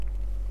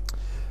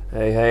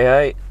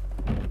Hey,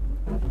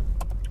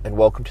 and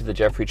welcome to the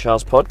Jeffrey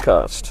Charles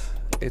podcast.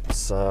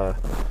 It's,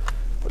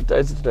 what day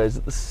is it today? Is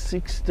it the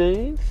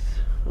 16th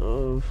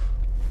of...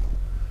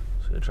 I'm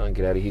just going to try and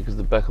get out of here because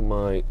the back of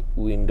my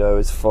window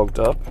is fogged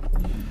up.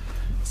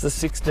 It's the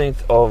 16th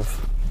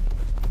of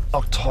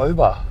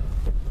October.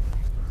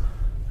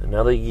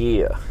 Another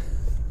year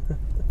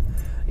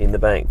in the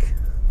bank.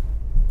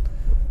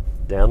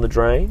 Down the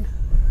drain?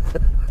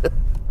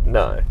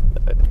 No.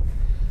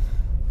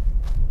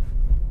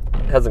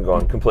 It hasn't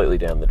gone completely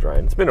down the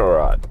drain. It's been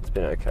alright. It's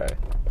been okay.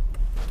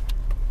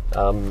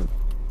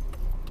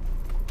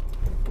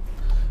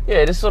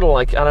 Yeah, just sort of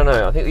like, I don't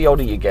know, I think the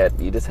older you get,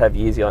 you just have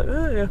years, you're like,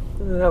 oh yeah,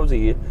 that was a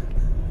year.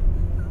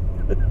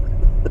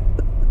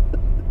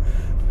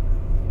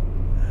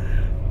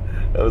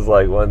 It was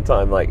like one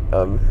time, like,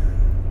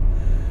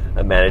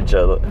 a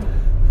manager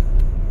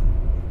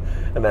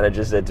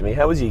said to me,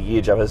 how was your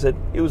year, Jeff? I said,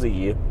 it was a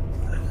year.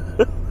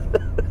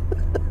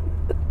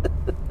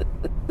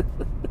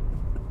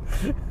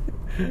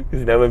 Because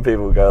you know when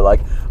people go like,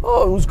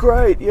 oh, it was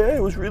great, yeah,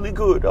 it was really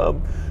good, I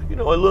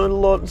learned a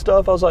lot and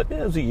stuff. I was like,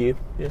 yeah, it was a year,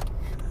 yeah.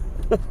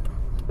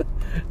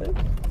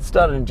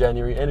 Started in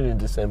January, ended in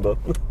December.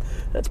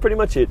 That's pretty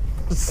much it.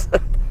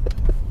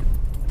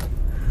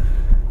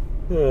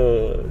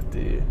 Oh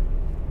dear.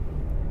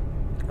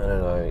 I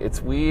don't know.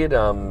 It's weird.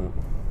 I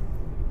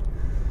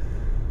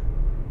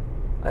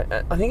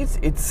think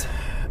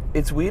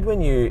it's weird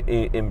when you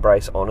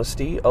embrace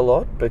honesty a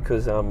lot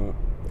because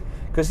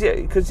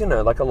you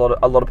know, like a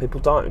lot of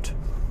people don't.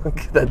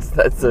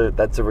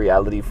 that's a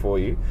reality for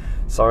you.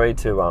 Sorry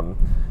to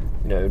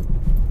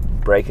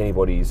break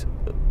anybody's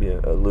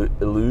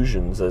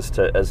illusions as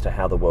to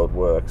how the world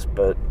works,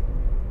 but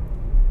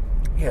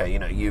yeah,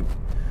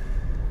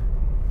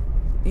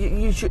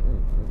 you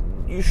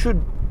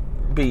should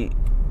be,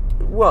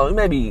 well,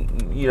 maybe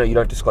you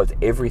don't disclose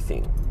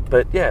everything,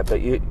 but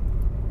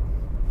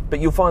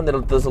you'll find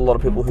that there's a lot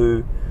of people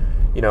who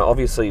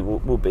obviously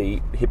will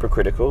be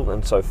hypocritical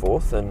and so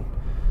forth, and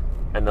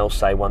they'll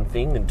say one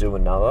thing and do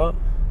another.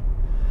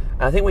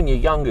 And I think when you're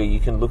younger, you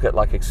can look at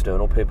like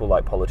external people,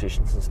 like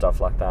politicians and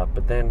stuff like that.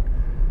 But then,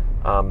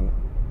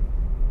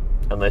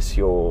 unless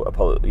you're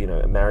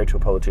married to a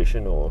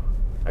politician, or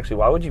actually,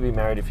 why would you be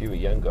married if you were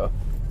younger?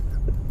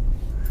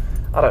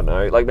 I don't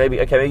know. Like maybe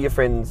your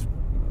friend's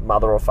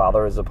mother or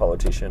father is a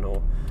politician,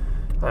 or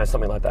I don't know,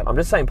 something like that. I'm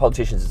just saying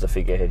politicians is a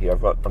figurehead here.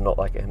 I'm not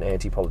like an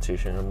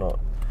anti-politician. I'm not.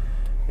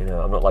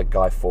 I'm not like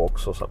Guy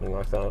Fawkes or something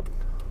like that.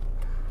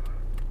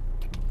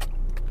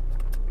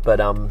 But,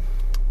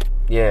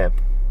 yeah.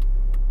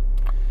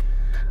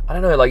 I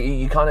don't know, like,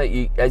 you kind of,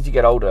 as you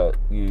get older,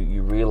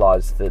 you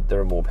realise that there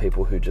are more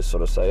people who just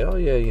sort of say, oh,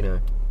 yeah,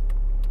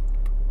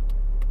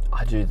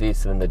 I do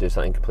this, and then they do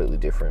something completely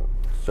different.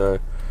 So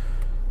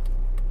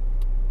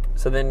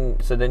then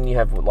you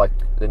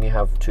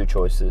have two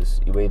choices.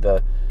 You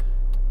either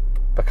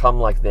become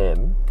like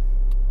them,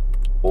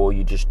 or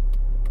you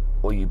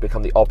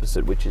become the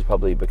opposite, which is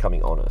probably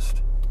becoming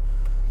honest.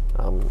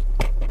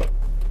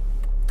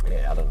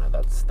 Yeah, I don't know.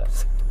 That's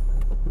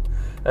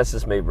that's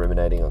just me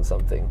ruminating on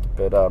something.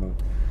 But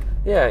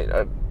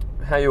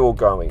how you all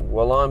going?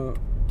 Well,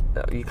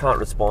 you can't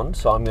respond,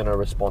 so I'm going to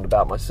respond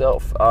about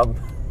myself. I'm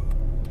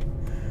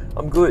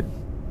good.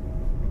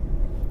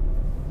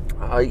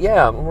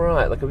 Yeah, I'm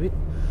alright. Like a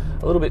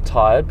little bit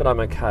tired, but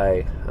I'm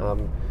okay.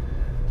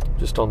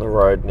 Just on the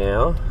road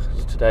now.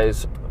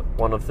 Today's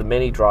one of the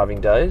many driving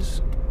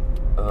days.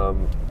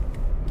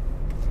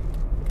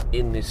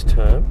 In this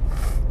term.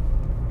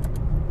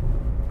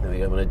 There we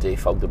go, I'm going to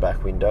defog the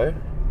back window.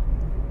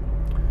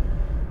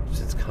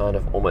 It's kind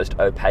of almost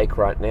opaque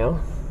right now.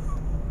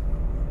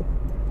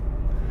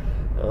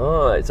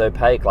 Oh, it's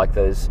opaque like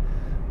those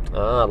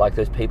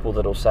people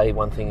that'll say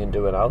one thing and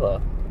do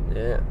another.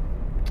 Yeah.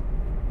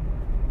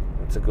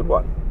 It's a good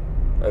one.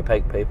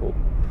 Opaque people.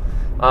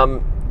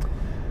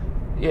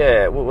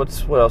 Yeah,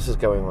 what else is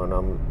going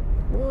on?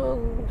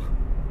 Well,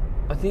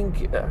 I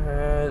think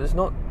there's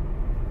not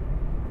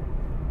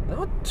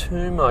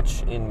too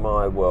much in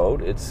my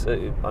world. It's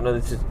I know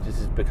this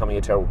is becoming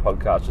a terrible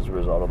podcast as a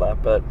result of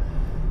that, but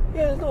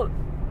yeah, it's not.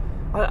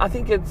 I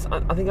think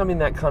I'm in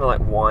that kind of like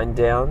wind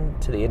down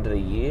to the end of the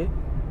year.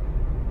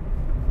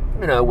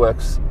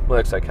 Works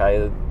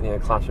okay.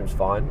 Classroom's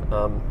fine.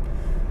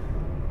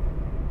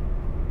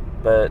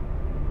 But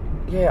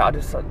yeah,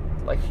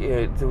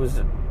 there was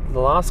the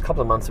last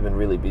couple of months have been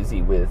really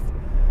busy with.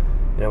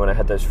 When I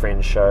had those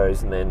Friends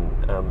shows, and then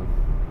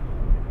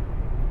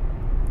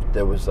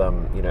there was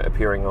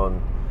appearing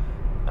on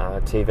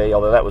TV,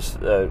 although that was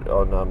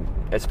on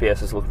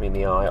SBS's Look Me in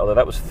the Eye, although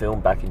that was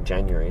filmed back in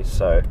January,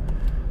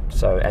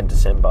 and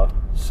December.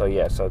 So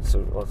yeah,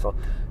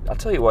 I'll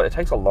tell you what, it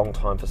takes a long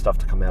time for stuff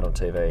to come out on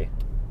TV.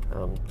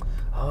 Oh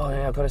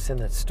yeah, I've got to send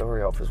that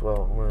story off as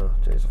well. Oh,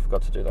 jeez, I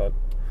forgot to do that.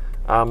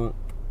 What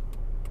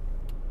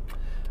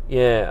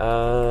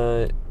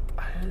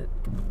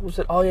was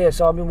it? Oh yeah,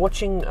 so I've been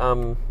watching.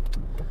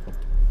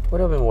 What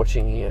have I been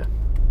watching here?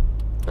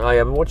 Oh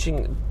yeah, I've been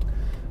watching.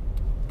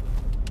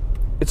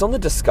 It's on the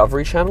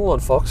Discovery Channel on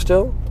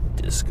Foxtel.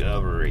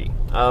 Discovery.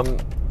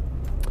 And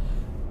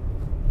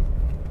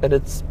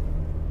it's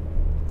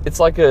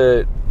like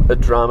a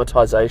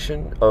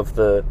dramatization of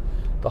the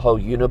whole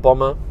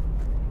Unabomber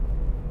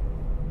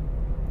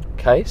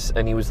case,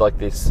 and he was like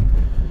this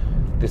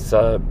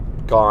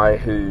guy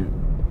who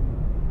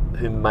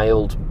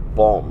mailed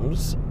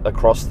bombs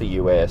across the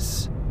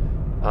US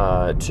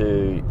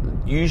to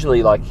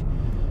usually like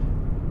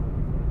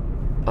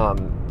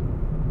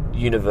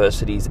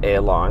universities,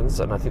 airlines,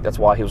 and I think that's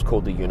why he was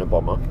called the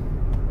Unabomber.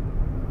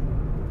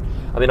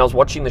 I mean, I was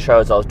watching the show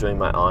as I was doing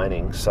my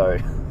ironing, so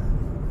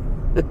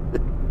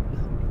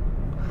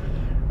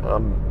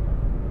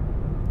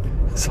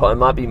so I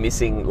might be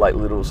missing like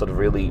little sort of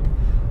really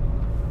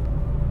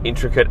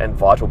intricate and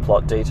vital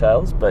plot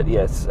details, but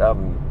yes,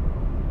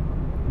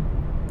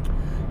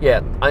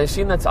 yeah, I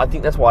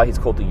think that's why he's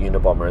called the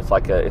Unabomber. It's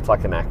like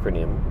an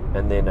acronym,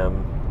 and then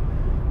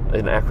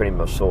an acronym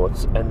of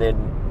sorts, and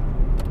then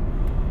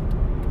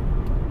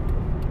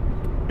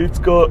it's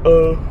got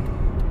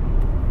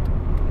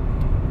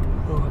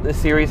the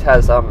series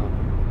has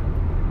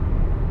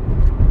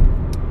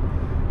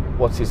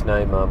what's his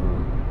name,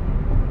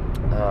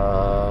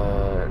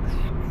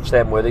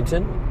 Sam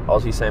Worthington,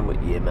 Aussie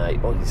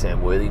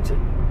Sam Worthington.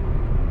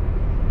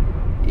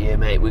 Yeah,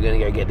 mate, we're gonna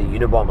go get the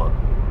Unabomber.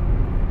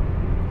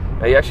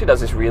 Now, he actually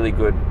does this really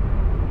good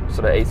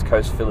sort of East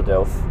Coast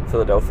Philadelphian.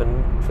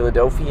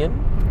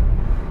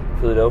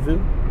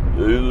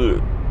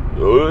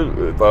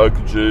 If I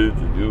could change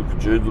and you could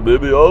change,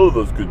 maybe all of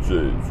us could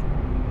change.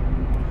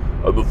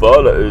 I'm a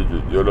fighter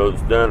agent, you don't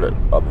understand it.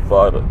 I'm a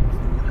fighter.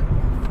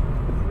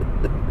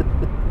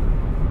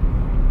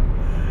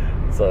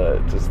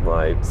 So just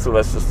my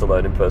Sylvester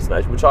Stallone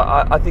impersonation, which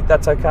I think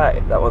that's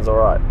okay. That one's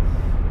alright.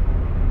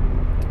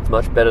 It's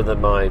much better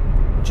than my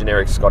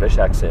generic Scottish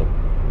accent.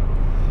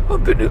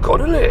 I'm Billy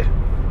Connolly.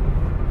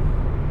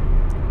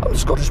 I'm a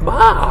Scottish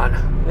man.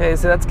 Yeah,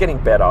 so that's getting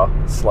better,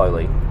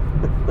 slowly.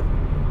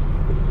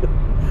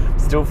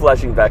 Still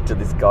flashing back to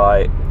this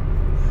guy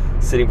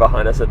sitting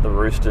behind us at the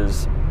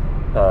Roosters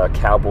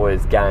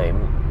Cowboys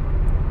game,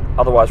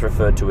 otherwise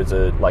referred to as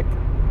a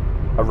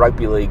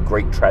rugby league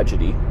Greek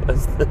tragedy,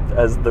 as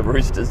the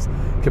Roosters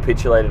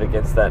capitulated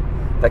against that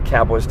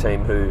Cowboys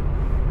team who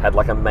had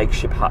like a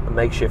makeshift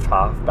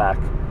halfback,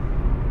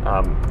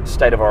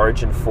 state of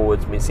origin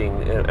forwards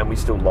missing, and we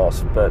still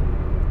lost. But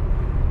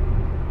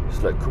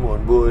it's like, come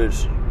on,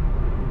 boys,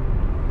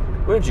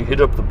 where'd you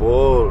hit up the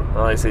ball?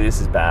 Oh, you see,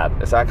 this is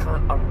bad. So I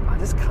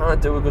just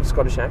can't do a good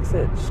Scottish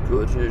accent.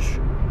 Scottish.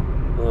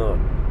 Oh.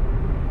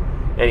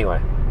 Anyway,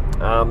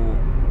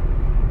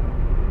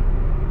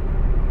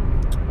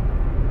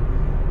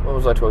 what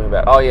was I talking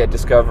about? Oh yeah,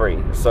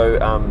 Discovery. So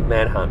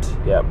Manhunt.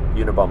 Yeah,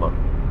 Unabomber.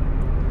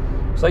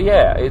 So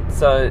yeah,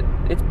 it's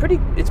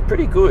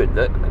pretty good.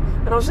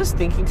 And I was just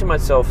thinking to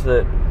myself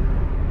that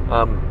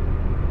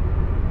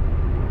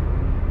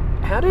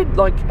how do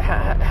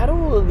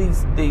all of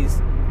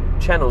these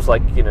channels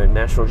like, you know,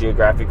 National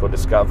Geographic or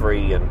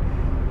Discovery, and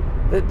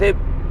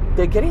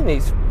they're getting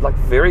these like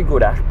very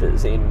good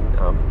actors in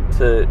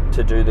to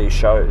do these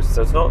shows.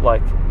 So it's not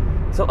like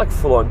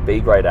full on B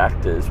grade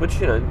actors, which,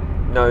 you know,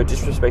 no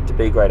disrespect to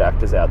B grade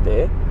actors out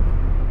there.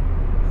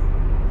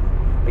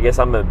 I guess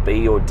I'm a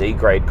B or D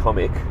grade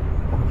comic,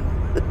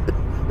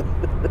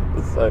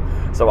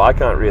 so I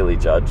can't really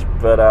judge.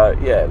 But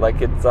yeah,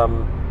 like it's I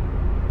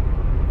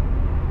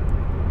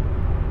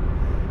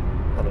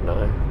don't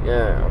know.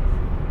 Yeah,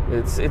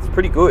 it's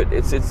pretty good.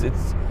 It's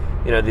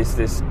you know, this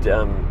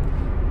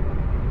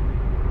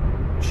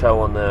show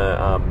on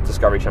the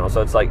Discovery Channel.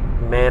 So it's like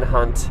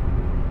Manhunt,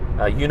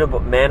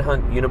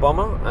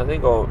 Unabomber, I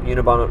think, or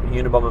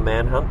Unabomber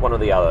Manhunt, one or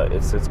the other.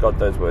 It's got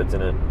those words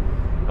in it,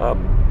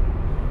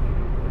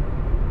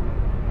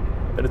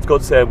 and it's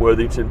got Sam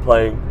Worthington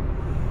playing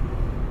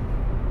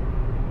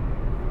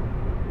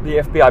the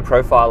FBI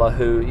profiler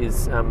who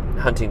is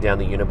hunting down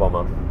the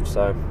Unabomber.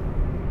 So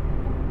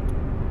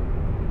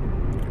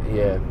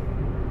yeah,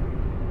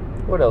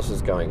 what else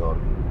is going on?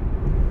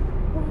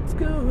 What's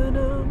going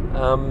on?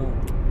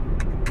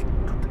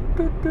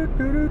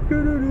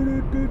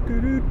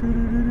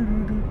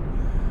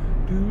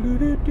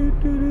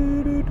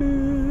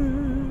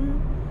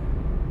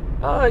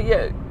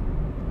 Yeah.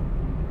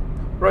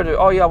 Right.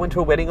 Oh yeah, I went to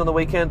a wedding on the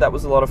weekend. That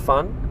was a lot of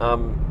fun.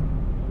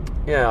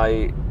 Yeah,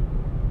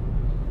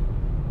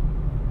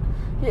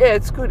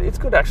 it's good. It's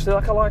good actually.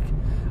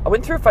 I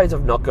went through a phase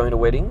of not going to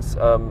weddings.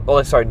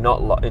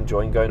 Not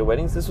enjoying going to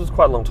weddings. This was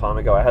quite a long time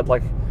ago. I had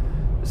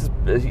this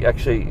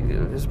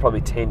is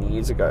probably 10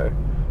 years ago.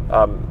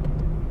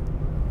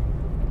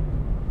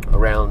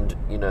 Around,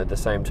 you know, the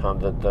same time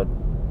that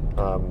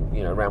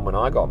you know, around when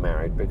I got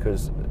married,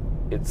 because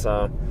it's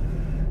I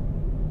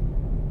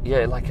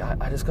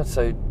just got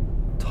so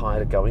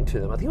tired of going to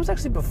them. I think it was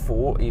actually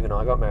before even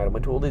I got married. I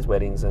went to all these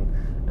weddings, and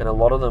a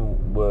lot of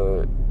them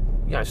were,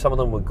 you know, some of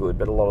them were good,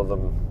 but a lot of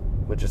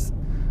them were just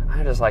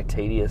like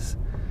tedious.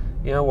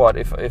 You know what?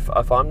 If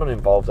I'm not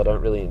involved, I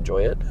don't really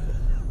enjoy it.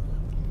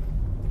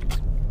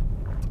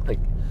 Like,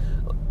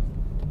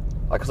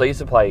 because I used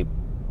to play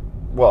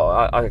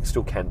well, I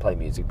still can play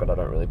music, but I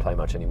don't really play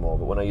much anymore.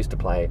 But when I used to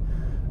play,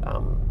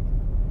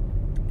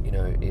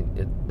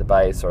 in the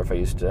bass, or if I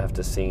used to have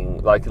to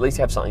sing, like at least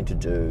have something to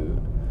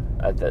do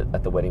at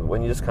the wedding. But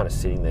when you're just kind of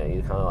sitting there,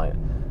 you're kind of like,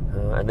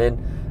 and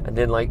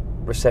then like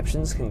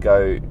receptions can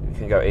go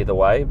either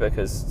way,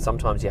 because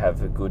sometimes you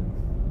have a good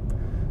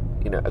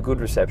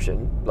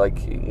reception, like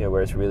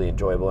where it's really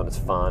enjoyable and it's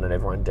fun and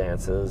everyone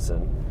dances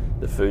and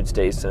the food's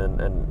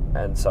decent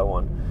and so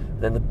on.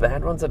 Then the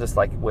bad ones are just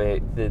like where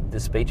the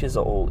speeches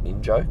are all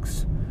in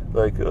jokes,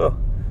 like, oh,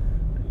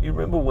 you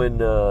remember when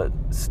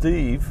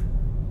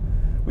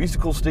we used to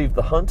call Steve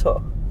the Hunter,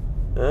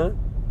 huh?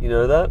 You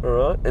know that, all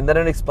right? And they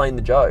don't explain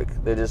the joke.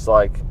 They're just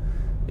like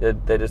you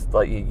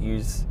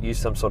use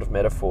some sort of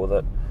metaphor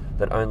that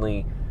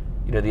only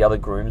the other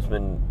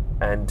groomsmen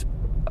and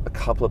a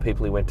couple of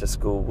people he went to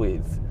school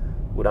with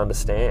would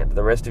understand.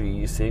 The rest of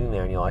you're sitting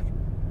there and you're like,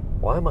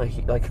 why am I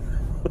here? Like,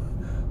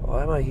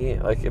 why am I here?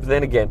 Like, but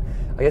then again,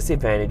 I guess the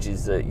advantage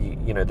is that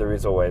there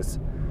is always,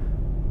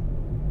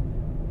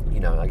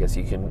 I guess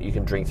you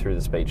can drink through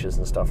the speeches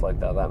and stuff like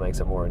that. That makes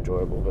it more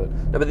enjoyable.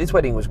 But this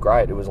wedding was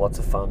great. It was lots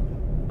of fun.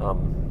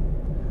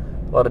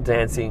 A lot of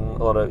dancing,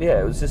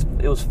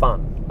 it was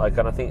fun. Like,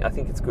 and I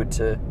think it's good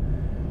to,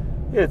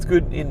 it's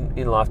good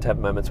in life to have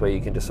moments where you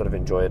can just sort of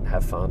enjoy it and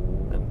have fun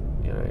and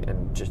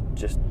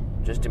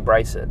just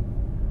embrace it.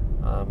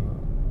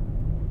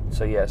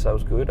 So that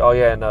was good. Oh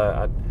yeah, and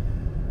I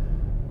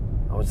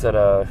was at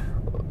a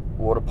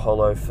water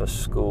polo for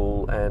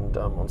school and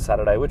on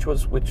Saturday, which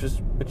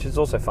is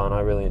also fun.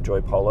 I really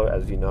enjoy polo,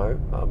 as you know.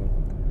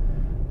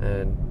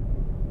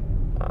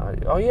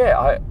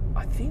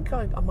 I think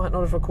I might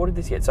not have recorded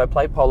this yet. So I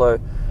played polo.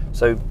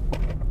 So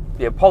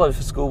yeah, polo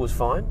for school was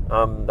fine.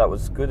 That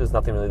was good. There's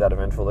nothing really that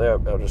eventful there.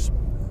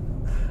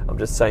 I'm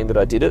just saying that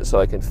I did it so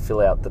I can fill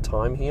out the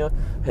time here.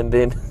 And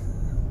then,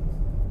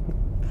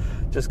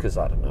 just because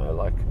I don't know,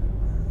 like,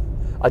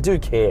 I do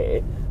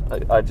care.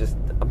 I'm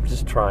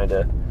just trying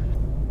to.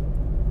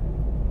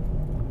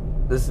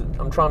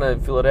 I'm trying to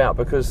fill it out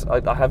because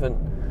I haven't.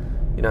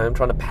 I'm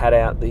trying to pad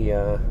out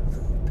the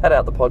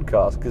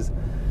podcast because.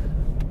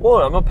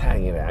 Well, I'm not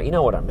padding it out. You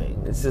know what I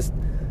mean? It's just.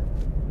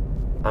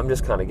 I'm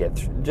just trying to get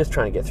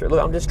through.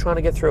 Look, I'm just trying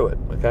to get through it.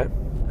 Okay,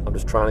 I'm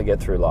just trying to get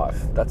through life.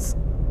 That's.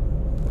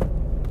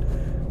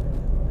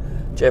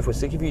 Jeff, we're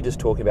sick of you just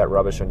talking about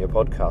rubbish on your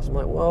podcast. I'm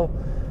like, well,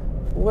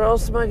 what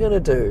else am I going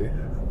to do?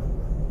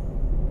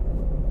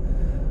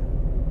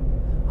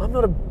 I'm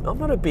not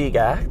a big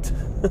act.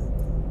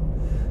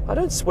 I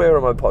don't swear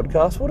on my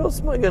podcast. What else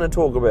am I going to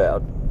talk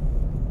about?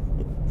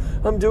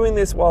 I'm doing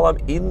this while I'm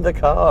in the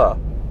car.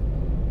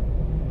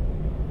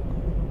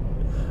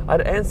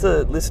 I'd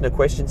answer listener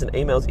questions and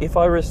emails if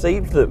I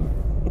received them.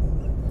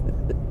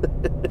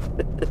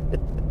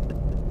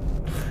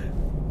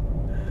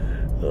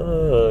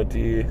 Oh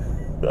dear.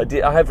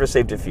 I have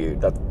received a few.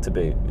 That to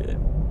be. Yeah.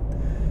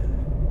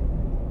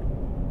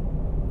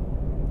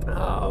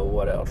 Oh,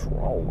 what else?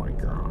 Oh my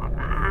god.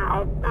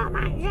 Oh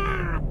my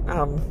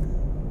god.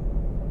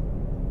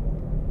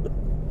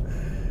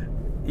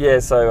 Yeah.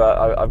 So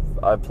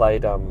I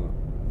played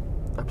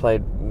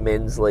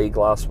men's league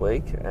last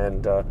week,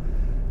 and I'm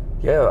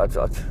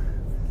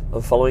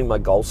following my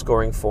goal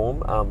scoring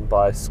form.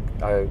 I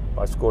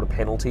scored a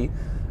penalty,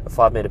 a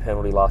 5-metre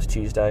penalty last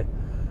Tuesday.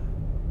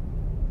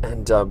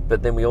 And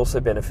but then we also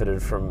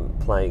benefited from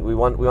playing. We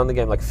won the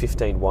game like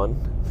 15-1,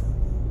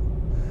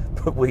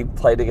 but we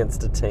played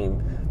against a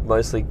team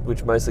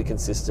which mostly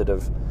consisted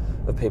of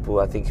people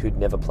I think who'd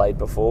never played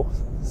before.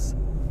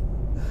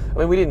 I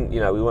mean, we didn't, we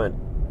weren't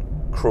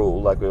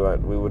cruel. Like we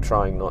were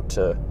trying not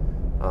to,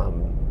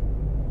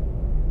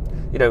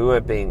 we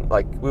weren't being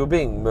we were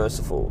being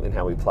merciful in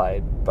how we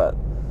played. But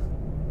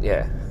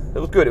yeah, it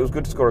was good. It was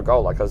good to score a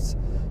goal. Like I was.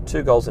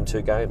 2 goals in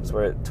 2 games,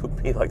 where it took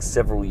me like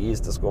several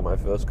years to score my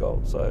first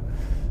goal. So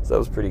that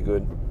was pretty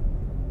good.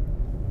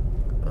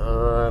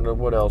 And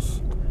what else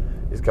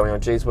is going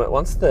on? Geez,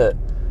 once the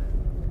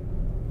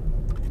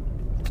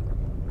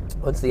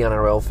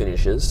NRL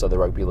finishes, so the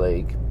rugby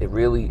league, it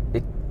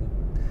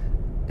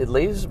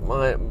leaves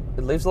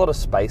a lot of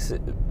space,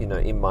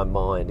 in my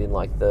mind, in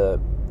like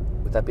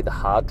would that be the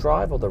hard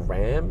drive or the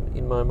RAM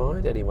in my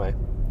mind? Anyway,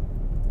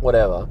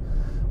 whatever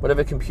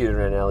computer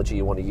analogy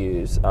you want to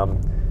use.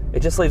 It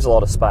just leaves a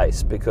lot of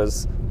space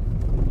because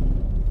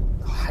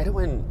I hate it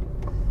when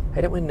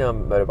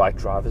motorbike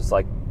drivers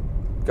like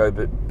go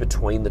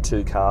between the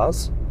 2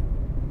 cars.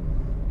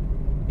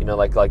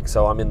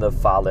 So I'm in the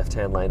far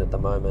left-hand lane at the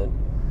moment,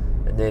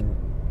 and then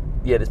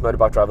this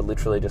motorbike driver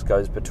literally just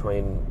goes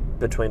between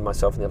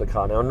myself and the other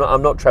car. Now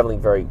I'm not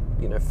traveling very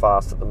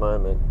fast at the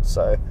moment,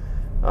 so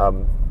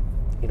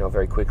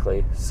very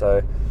quickly.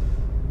 So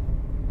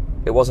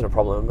it wasn't a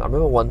problem. I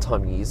remember one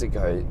time years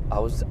ago, I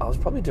was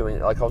probably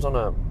doing I was on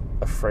a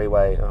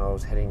freeway and I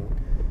was heading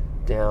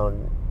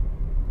down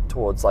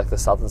towards like the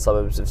southern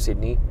suburbs of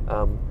Sydney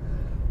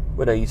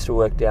when I used to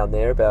work down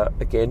there about,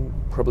 again,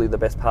 probably the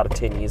best part of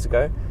 10 years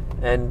ago,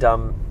 and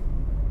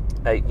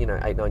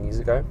 8-9 years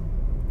ago,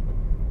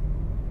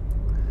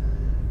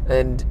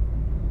 and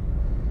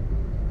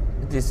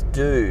this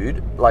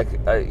dude,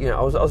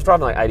 I was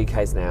driving like 80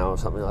 k's an hour or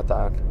something like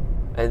that,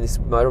 and this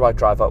motorbike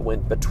driver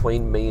went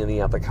between me and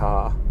the other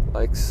car,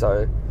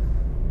 so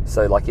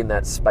like in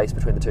that space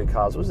between the two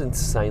cars. It was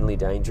insanely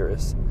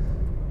dangerous.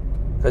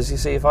 Because you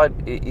see, if I'd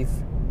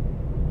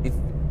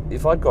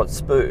got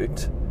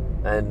spooked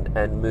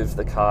and moved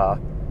the car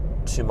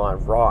to my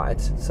right,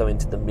 so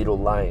into the middle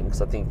lane,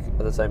 because I think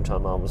at the same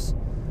time I was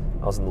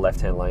in the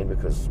left-hand lane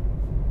because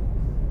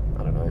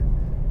I don't know.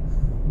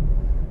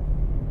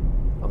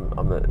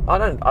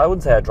 I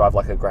wouldn't say I drive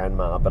like a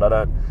grandma, but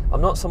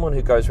I'm not someone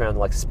who goes around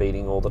like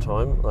speeding all the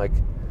time. Like,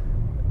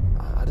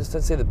 I just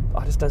don't see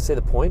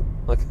the point.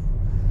 Like,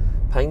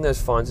 paying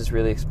those fines is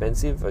really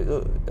expensive.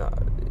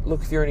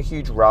 Look, if you're in a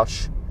huge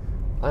rush,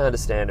 I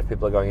understand if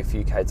people are going a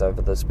few k's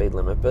over the speed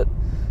limit, but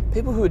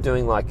people who are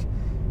doing like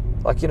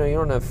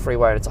you're on a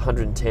freeway and it's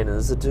 110 and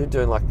there's a dude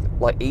doing like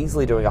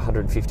easily doing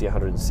 150,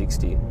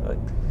 160.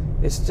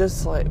 It's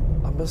just like,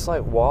 I'm just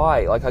like,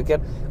 why? Like, I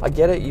get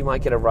it. You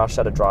might get a rush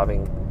out of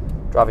driving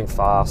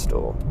fast,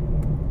 or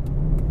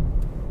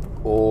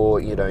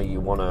you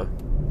want to,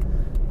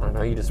 I don't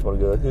know, you just want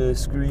to go like, hey,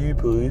 screw you,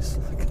 police.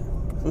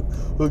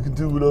 I can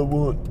do what I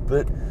want.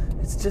 But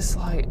it's just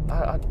like,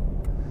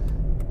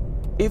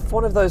 if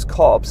one of those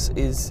cops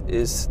is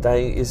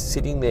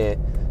sitting there,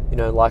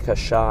 like a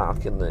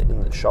shark in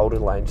the shoulder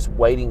lane, just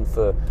waiting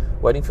for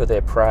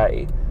their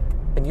prey,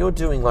 and you're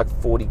doing like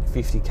 40,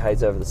 50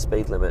 k's over the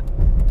speed limit,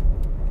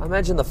 I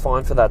imagine the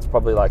fine for that's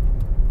probably like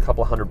a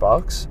couple of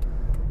 $100,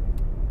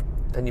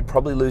 and you'd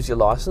probably lose your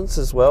license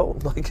as well.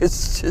 Like,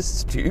 it's just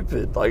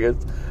stupid. Like,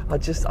 I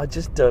just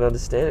don't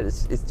understand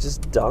it. It's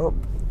just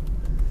dumb.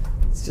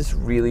 It's just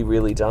really,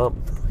 really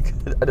dumb.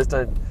 I just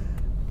don't.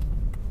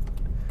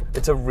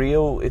 It's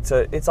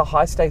a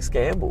high stakes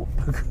gamble.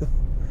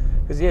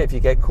 Because if you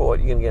get caught,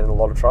 you're going to get in a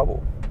lot of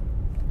trouble.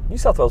 New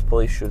South Wales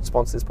Police should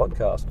sponsor this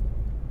podcast.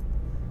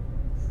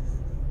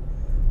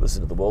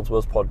 Listen to the World's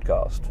Worst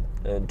Podcast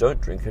and don't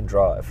drink and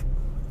drive.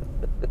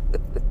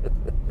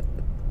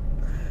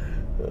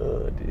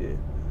 Oh dear.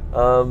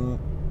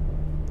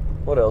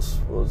 What else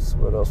was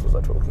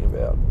I talking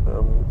about?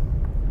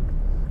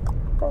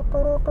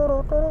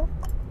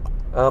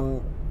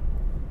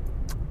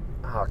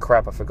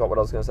 Crap! I forgot what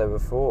I was going to say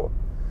before.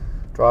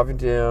 Driving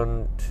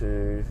down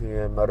to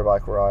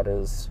motorbike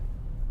riders.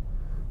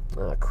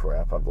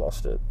 Crap! I've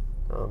lost it.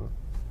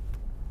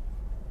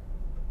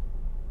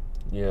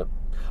 Yeah.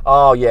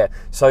 Oh yeah.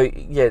 So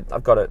yeah,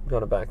 I've got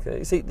it back.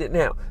 You see,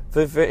 now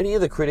for any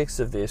of the critics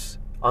of this,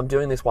 I'm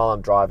doing this while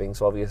I'm driving,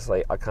 so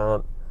obviously I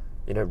can't,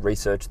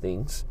 research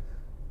things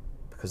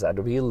because that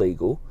would be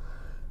illegal.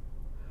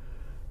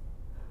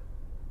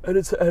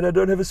 And I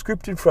don't have a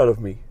script in front of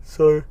me,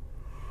 so.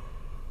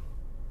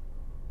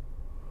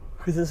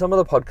 Because in some of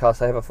the podcasts,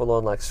 they have a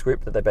full-on like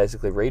script that they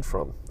basically read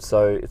from.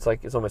 So it's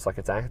almost like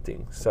it's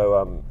acting.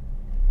 So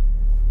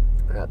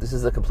this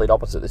is the complete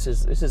opposite. This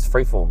is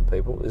freeform,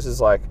 people. This is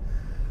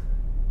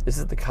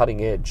the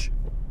cutting edge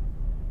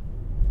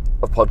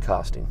of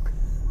podcasting.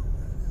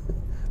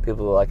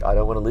 People are like, I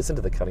don't want to listen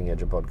to the cutting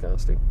edge of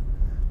podcasting.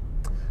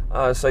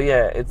 So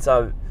yeah, it's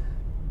So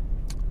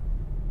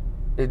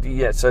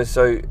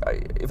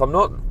if I'm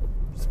not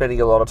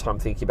spending a lot of time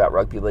thinking about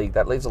rugby league,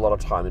 that leaves a lot of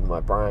time in my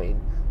brain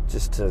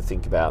just to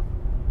think about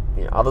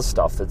other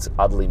stuff that's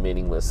utterly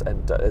meaningless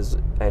and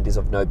is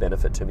of no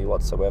benefit to me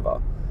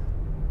whatsoever.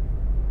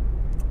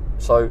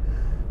 So,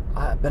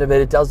 but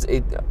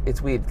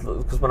it's weird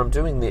because when I'm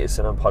doing this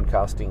and I'm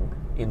podcasting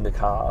in the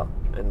car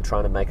and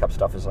trying to make up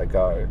stuff as I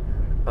go,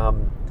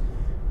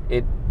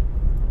 it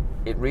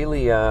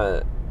really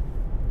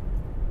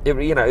it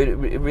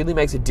really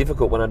makes it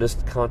difficult when I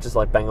just can't just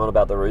like bang on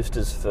about the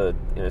Roosters for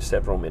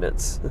several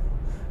minutes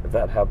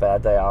about how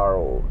bad they are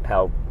or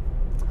how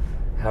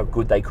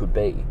good they could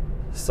be.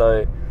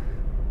 So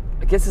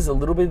I guess there's a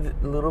little bit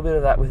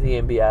of that with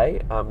the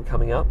NBA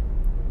coming up.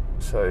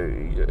 So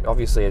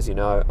obviously, as you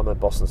know, I'm a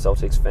Boston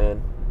Celtics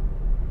fan,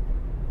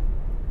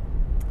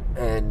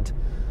 and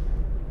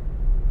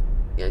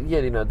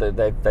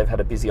they've had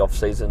a busy off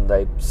season.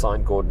 They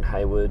signed Gordon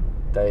Hayward.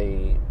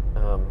 They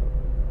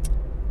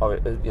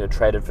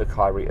traded for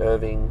Kyrie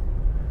Irving,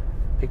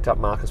 picked up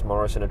Marcus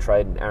Morris in a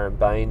trade and Aaron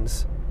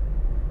Baines.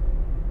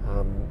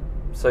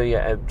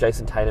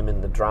 Jason Tatum in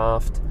the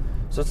draft.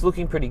 So it's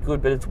looking pretty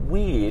good, but it's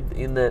weird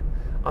in that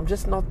I'm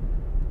just not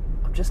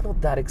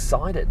that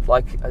excited.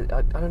 Like,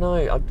 I don't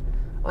know.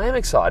 I am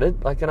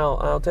excited. Like, and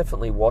I'll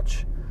definitely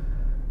watch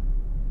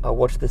the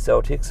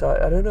Celtics.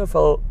 I don't know if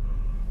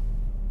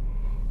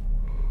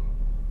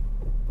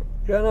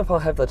I'll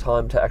have the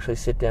time to actually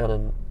sit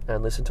down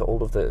and listen to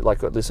all of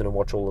listen and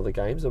watch all of the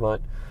games. I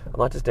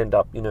might just end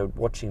up,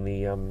 watching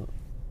the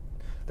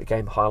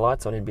game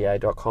highlights on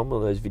NBA.com or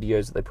those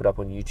videos that they put up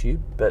on YouTube.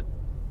 But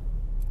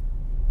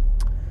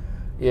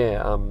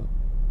yeah,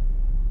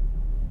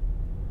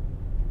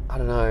 I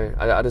don't know.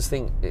 I just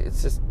think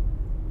it's just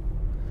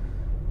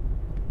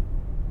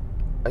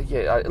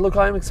look,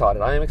 I am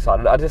excited.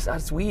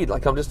 It's weird.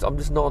 Like I'm just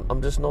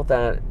not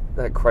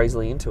that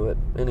crazily into it.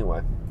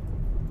 Anyway,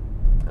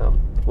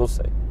 we'll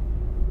see.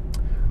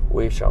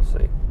 We shall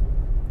see.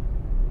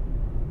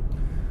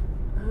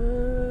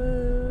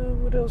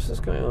 What else is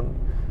going on?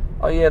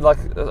 Oh yeah, like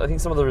I think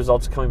some of the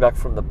results are coming back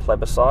from the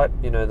plebiscite.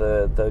 You know,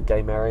 the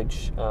gay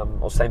marriage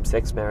or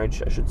same-sex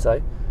marriage, I should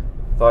say,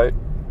 vote.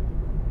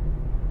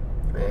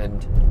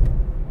 And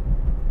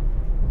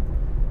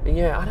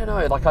yeah, I don't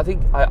know. Like I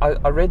think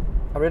I read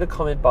a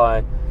comment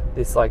by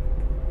this like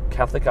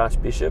Catholic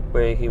archbishop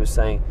where he was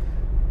saying,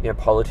 you know,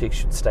 politics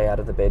should stay out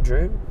of the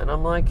bedroom, and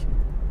I'm like,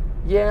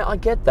 yeah, I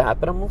get that,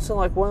 but I'm also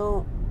like,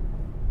 well,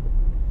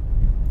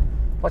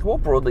 like more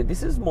broadly,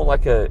 this is more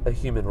like a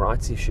human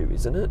rights issue,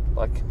 isn't it?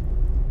 Like,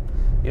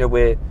 you know,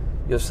 where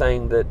you're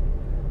saying that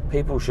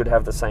people should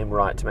have the same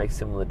right to make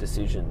similar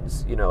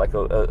decisions, you know, like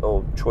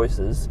or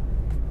choices.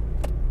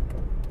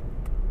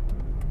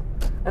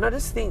 And I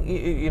just think,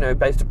 you know,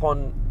 based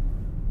upon,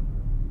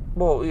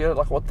 well, you know,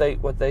 like what they,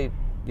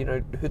 you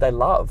know, who they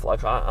love.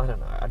 Like I don't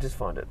know. I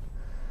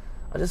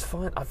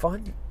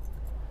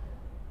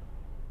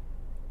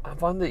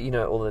find that, you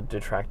know, all the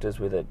detractors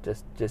with it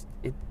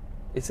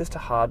it's just a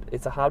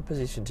hard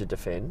position to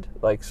defend.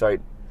 Like, sorry,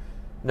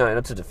 no,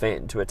 not to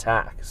defend, to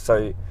attack.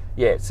 So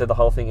yeah, so the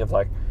whole thing of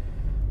like,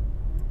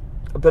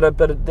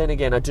 but then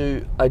again, I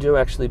do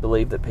actually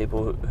believe that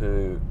people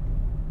who,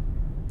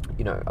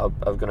 you know, are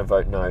going to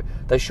vote no,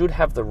 they should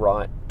have the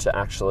right to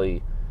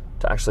actually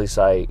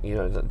say, you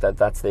know, that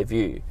that's their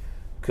view,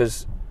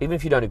 because even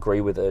if you don't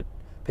agree with it,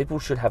 people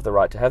should have the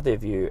right to have their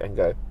view and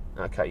go,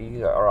 okay, you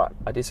go, all right,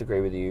 I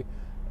disagree with you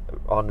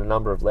on a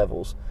number of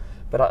levels.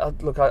 But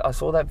I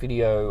saw that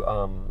video,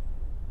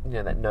 you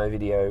know, that no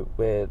video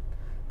where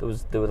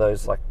there were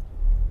those like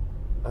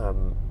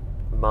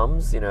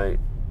mums, you know,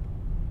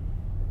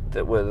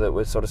 that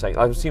were sort of saying,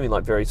 I'm assuming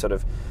like very sort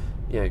of,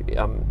 you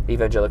know,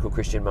 evangelical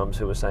Christian mums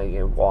who were saying, you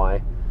know,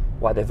 why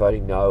they're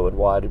voting no and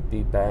why it'd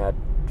be bad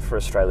for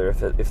Australia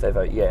if they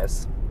vote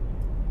yes.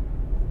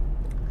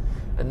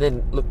 And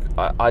then look,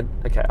 I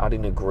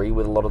didn't agree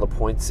with a lot of the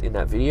points in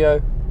that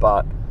video,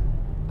 but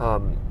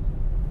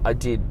I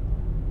did,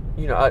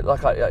 you know,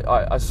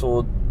 I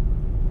saw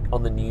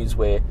on the news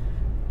where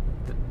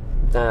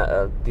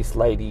this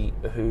lady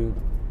who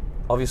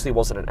obviously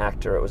wasn't an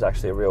actor, it was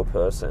actually a real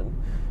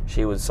person,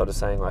 she was sort of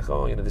saying like,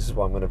 oh, you know, this is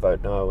why I'm going to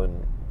vote no,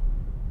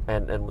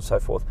 and so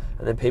forth.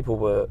 And then people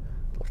were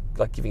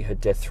like giving her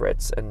death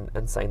threats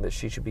and saying that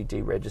she should be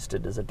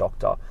deregistered as a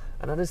doctor.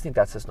 And I just think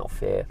that's just not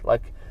fair.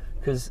 Like,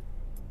 because,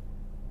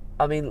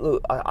 I mean,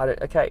 look,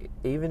 okay,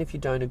 even if you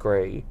don't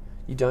agree,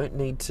 you don't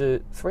need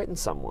to threaten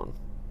someone.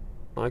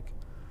 Like,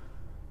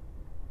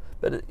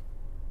 but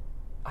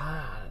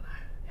I don't know.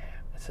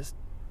 Yeah, it's just,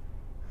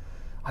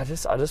 I'm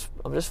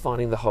just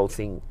finding the whole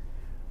thing,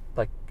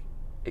 like,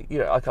 you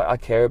know, I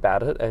care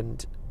about it,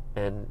 and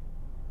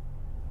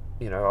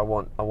you know, I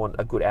want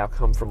a good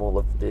outcome from all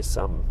of this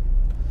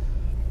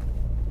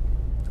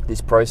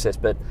this process,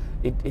 but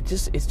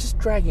it's just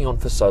dragging on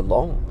for so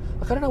long.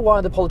 Like, I don't know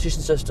why the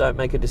politicians just don't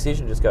make a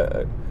decision, just go,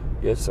 oh,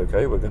 yes,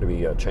 okay, we're going to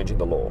be changing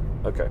the law.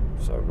 Okay,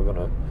 so we're going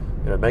to,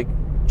 you know,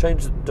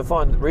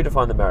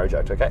 redefine the Marriage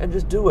Act, okay, and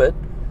just do it.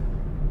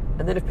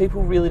 And then if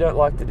people really don't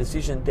like the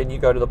decision, then you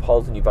go to the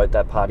polls and you vote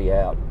that party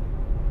out.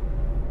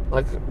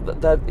 Like,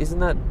 that isn't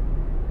that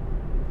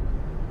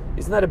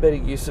a better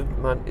use of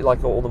money,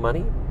 like all the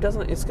money?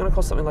 It's going to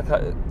cost something like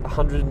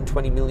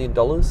 $120 million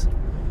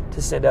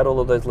to send out all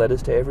of those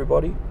letters to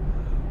everybody,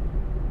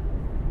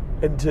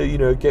 and to, you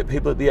know, get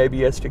people at the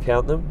ABS to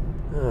count them.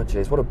 Oh,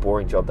 jeez, what a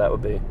boring job that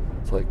would be.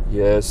 It's like,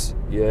 yes,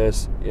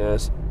 yes,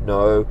 yes,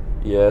 no,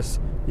 yes,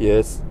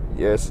 yes,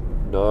 yes,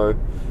 no.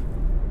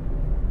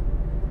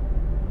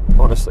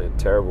 Honestly,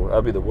 terrible.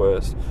 That'd be the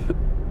worst.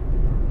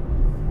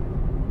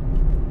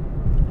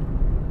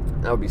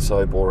 That would be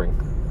so boring.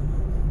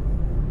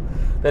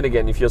 Then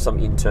again, if you're some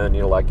intern,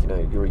 you're like, you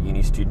know, you're a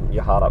uni student,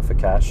 you're hard up for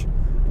cash,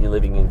 and you're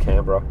living in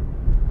Canberra.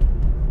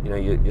 You know,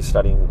 you're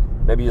studying,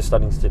 maybe you're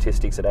studying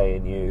statistics at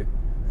ANU.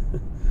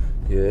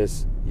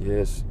 Yes,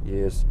 yes,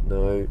 yes,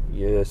 no,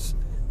 yes.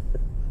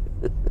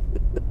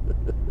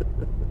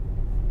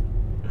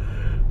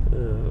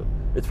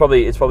 It's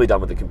probably done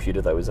with the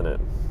computer though, isn't it?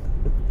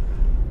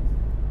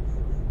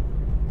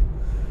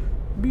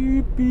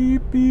 Beep,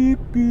 beep, beep,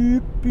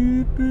 beep,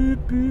 beep,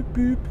 beep, beep,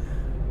 beep.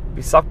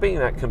 Be suck being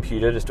that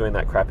computer just doing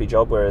that crappy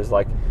job, whereas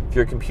like if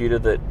you're a computer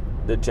that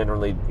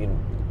generally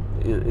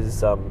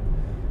is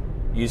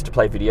used to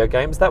play video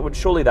games, that would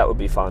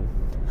be fun.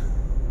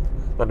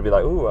 That'd be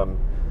like, ooh, I'm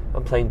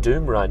playing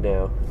Doom right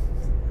now.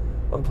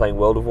 I'm playing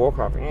World of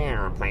Warcraft.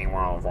 Yeah, I'm playing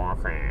World of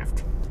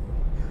Warcraft.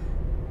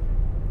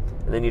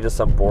 And then you're just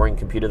some boring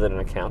computer that an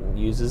accountant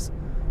uses.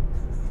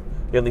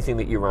 The only thing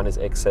that you run is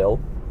Excel.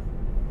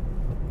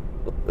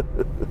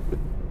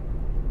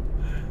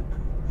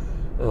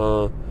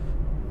 Oh,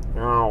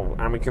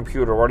 I'm a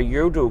computer. What do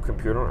you do,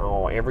 computer?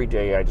 Oh, every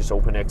day I just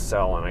open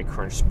Excel and I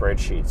crunch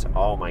spreadsheets.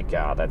 Oh my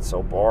god, that's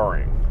so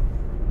boring.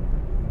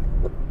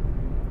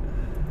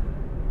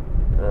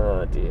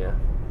 Oh dear.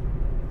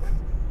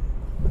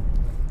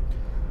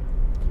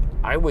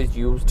 I was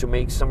used to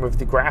make some of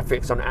the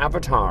graphics on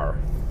Avatar.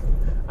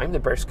 I'm the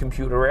best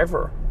computer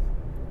ever.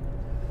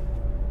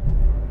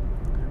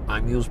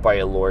 I'm used by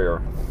a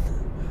lawyer.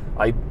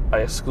 I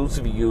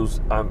exclusively use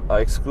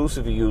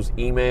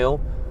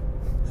email,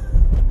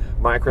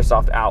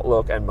 Microsoft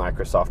Outlook, and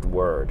Microsoft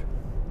Word.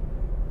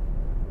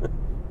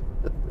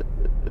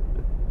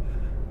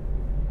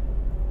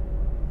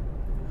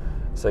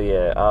 So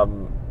yeah, I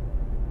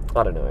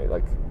don't know.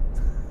 Like,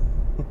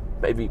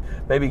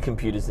 maybe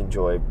computers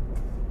enjoy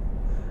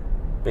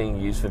being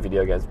used for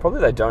video games.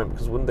 Probably they don't,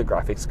 because wouldn't the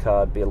graphics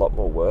card be a lot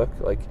more work?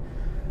 Like,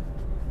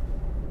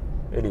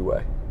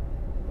 anyway.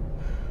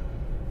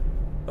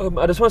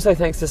 I just want to say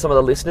thanks to some of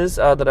the listeners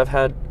that I've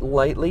had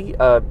lately.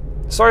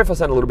 Sorry if I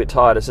sound a little bit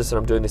tired. It's just that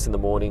I'm doing this in the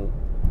morning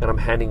and I'm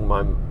handing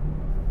my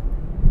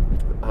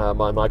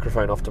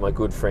microphone off to my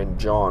good friend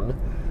John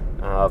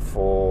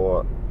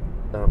for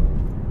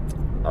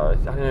I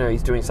don't know,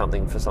 he's doing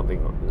something for something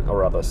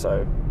or other,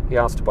 so he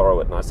asked to borrow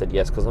it and I said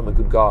yes because I'm a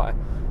good guy.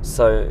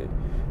 So,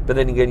 but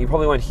then again, you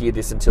probably won't hear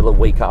this until a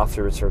week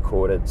after it's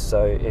recorded.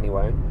 So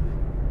anyway,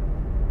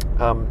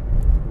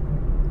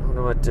 what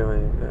am I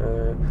doing?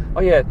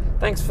 Oh yeah,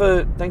 thanks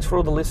for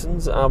all the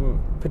listens,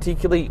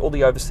 particularly all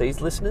the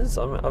overseas listeners.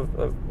 I've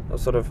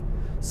sort of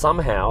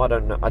somehow, I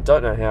don't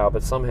know how,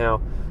 but somehow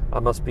I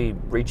must be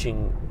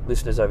reaching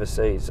listeners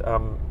overseas.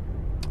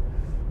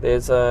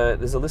 There's a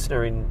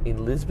listener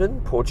in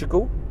Lisbon,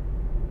 Portugal,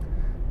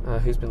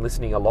 who's been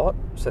listening a lot.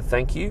 So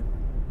thank you.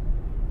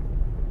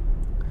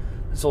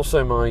 There's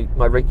also my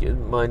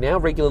now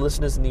regular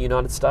listeners in the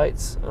United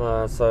States.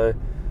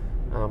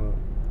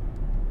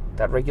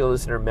 That regular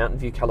listener in Mountain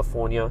View,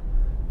 California.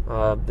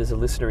 There's a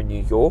listener in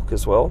New York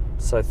as well.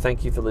 So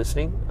thank you for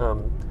listening.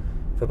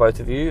 For both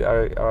of you,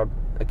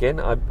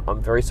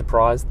 I'm very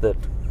surprised that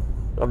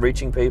I'm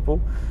reaching people.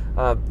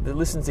 The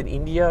listens in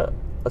India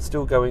are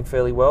still going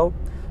fairly well.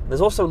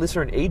 There's also a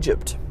listener in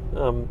Egypt,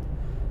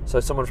 so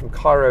someone from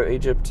Cairo,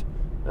 Egypt,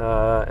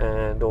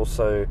 and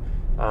also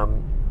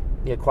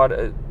quite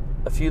a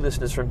few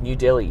listeners from New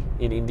Delhi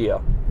in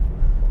India.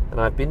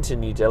 And I've been to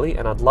New Delhi,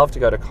 and I'd love to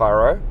go to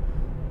Cairo.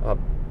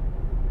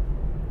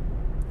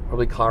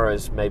 Probably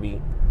Cairo's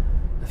maybe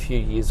a few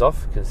years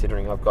off,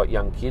 considering I've got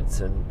young kids,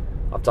 and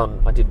I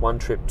did one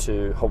trip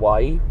to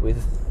Hawaii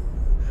with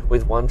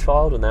one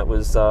child, and that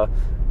was a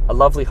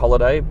lovely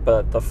holiday,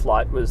 but the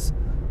flight was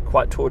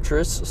quite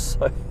torturous,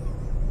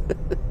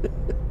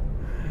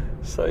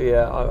 so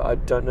yeah, I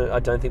don't know.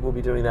 I don't think we'll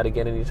be doing that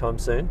again anytime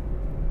soon.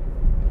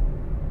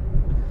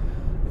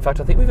 In fact,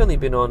 I think we've only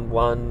been on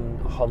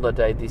one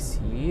holiday this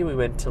year. We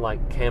went to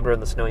like Canberra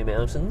and the Snowy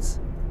Mountains.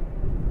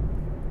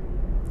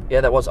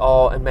 Yeah, that was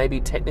and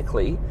maybe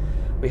technically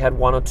we had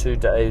 1 or 2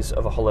 days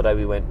of a holiday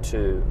we went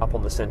to up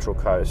on the Central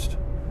Coast.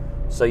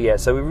 So yeah,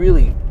 so we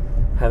really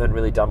haven't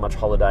really done much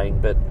holidaying,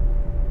 but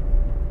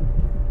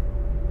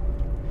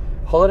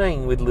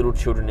holidaying with little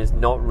children is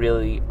not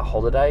really a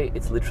holiday.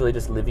 It's literally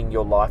just living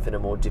your life in a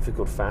more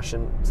difficult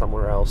fashion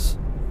somewhere else.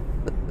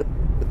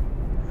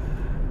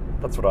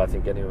 That's what I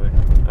think anyway.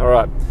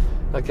 Alright.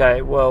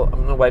 Okay, well, I'm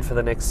going to wait for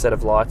the next set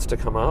of lights to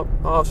come up.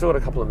 Oh, I've still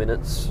got a couple of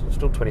minutes.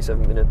 Still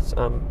 27 minutes.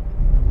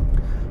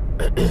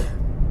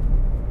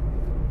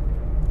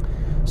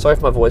 Sorry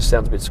if my voice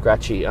sounds a bit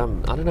scratchy. I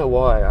don't know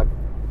why.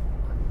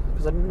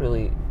 Because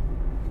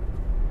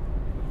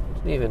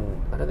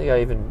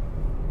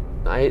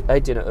I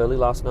ate dinner early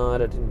last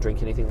night. I didn't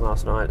drink anything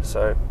last night,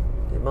 so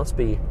it must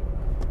be,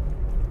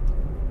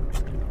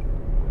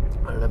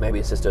 I don't know, maybe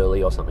it's just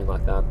early or something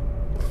like that.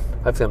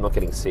 Hopefully I'm not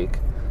getting sick.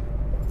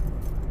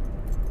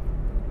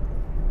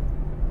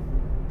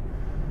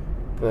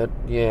 But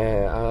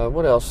yeah,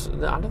 what else?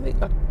 I don't know.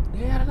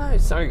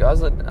 Sorry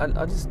guys, I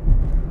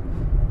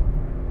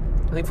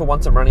think for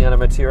once I'm running out of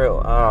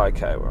material.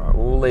 Okay, right,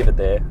 we'll leave it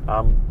there.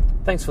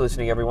 Thanks for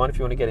listening, everyone. If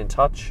you want to get in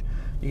touch,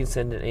 you can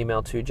send an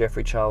email to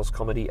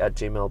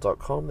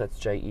jeffreycharlescomedy@gmail.com. That's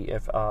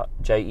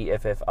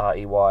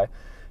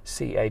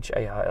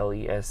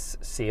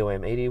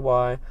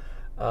JEFFREYCHARLESCOMEDY.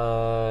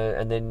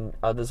 And then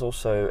there's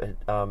also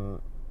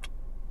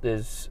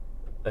there's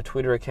a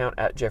Twitter account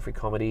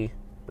 @JeffreyComedy,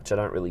 which I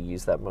don't really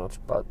use that much,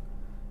 but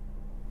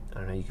I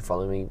don't know, you can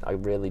follow me. I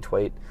rarely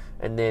tweet.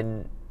 And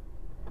then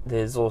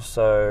there's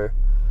also,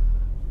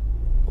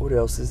 what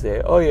else is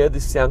there? Oh yeah,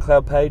 this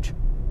SoundCloud page.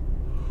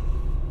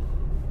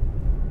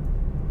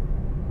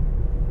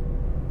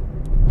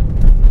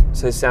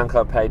 So the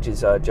SoundCloud page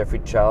is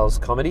Jeffrey Charles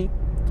Comedy.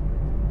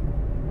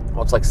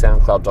 Or it's like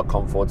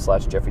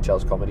soundcloud.com/Jeffrey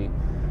Charles Comedy.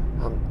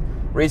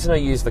 Reason I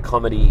use the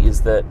comedy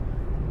is that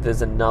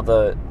there's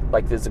another,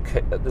 like there's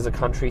a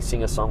country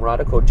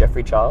singer-songwriter called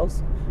Jeffrey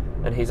Charles,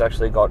 and he's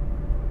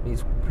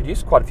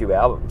produced quite a few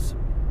albums.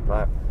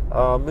 Like,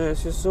 I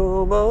miss you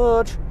so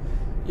much.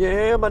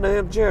 Yeah, my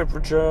name's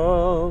Jeffrey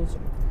Charles.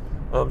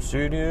 I'm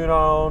sitting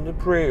on the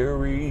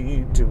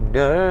prairie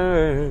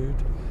tonight.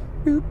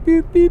 Boop,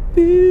 boop, boop,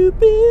 boop,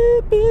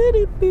 boop,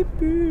 boop, boop,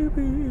 boop,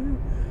 boop.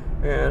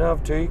 And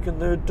I've taken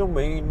the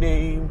domain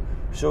name,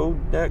 so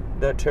that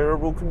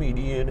terrible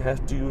comedian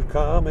has to use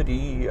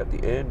comedy at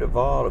the end of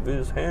all of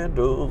his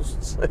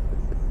handles.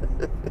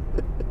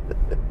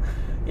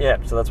 Yeah,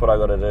 so that's what I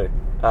got to do.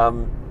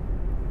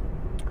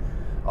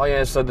 Oh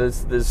yeah, so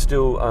there's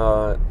still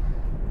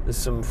There's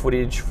some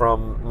footage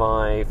from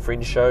my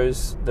Fringe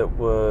shows that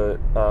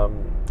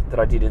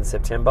I did in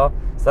September.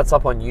 So that's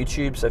up on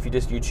YouTube. So if you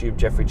just YouTube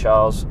Jeffrey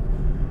Charles,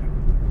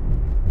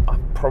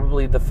 I'm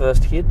probably the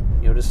first hit.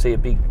 You'll just see a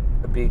big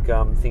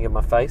thing of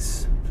my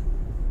face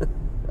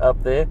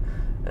up there.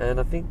 And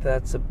I think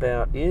that's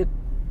about it.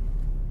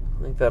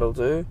 I think that'll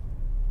do.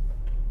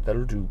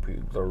 That'll do,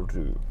 pig. That'll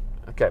do.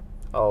 Okay,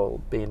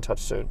 I'll be in touch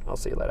soon. I'll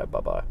see you later.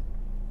 Bye-bye.